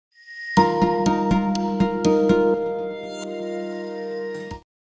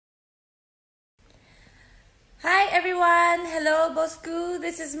hello, Bosku.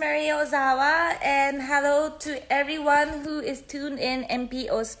 This is Mary Ozawa, and hello to everyone who is tuned in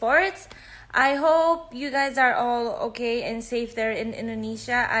MPO Sports. I hope you guys are all okay and safe there in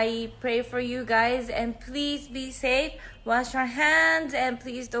Indonesia. I pray for you guys, and please be safe. Wash your hands, and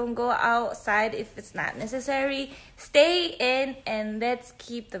please don't go outside if it's not necessary. Stay in, and let's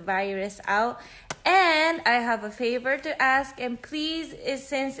keep the virus out. And I have a favor to ask, and please,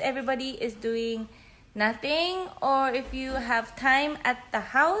 since everybody is doing nothing, or if you have time at the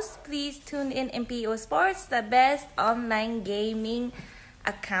house, please tune in MPO Sports, the best online gaming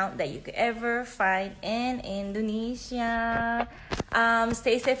account that you could ever find in Indonesia.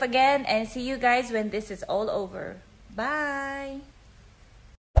 Stay safe again, and see you guys when this is all over. Bye.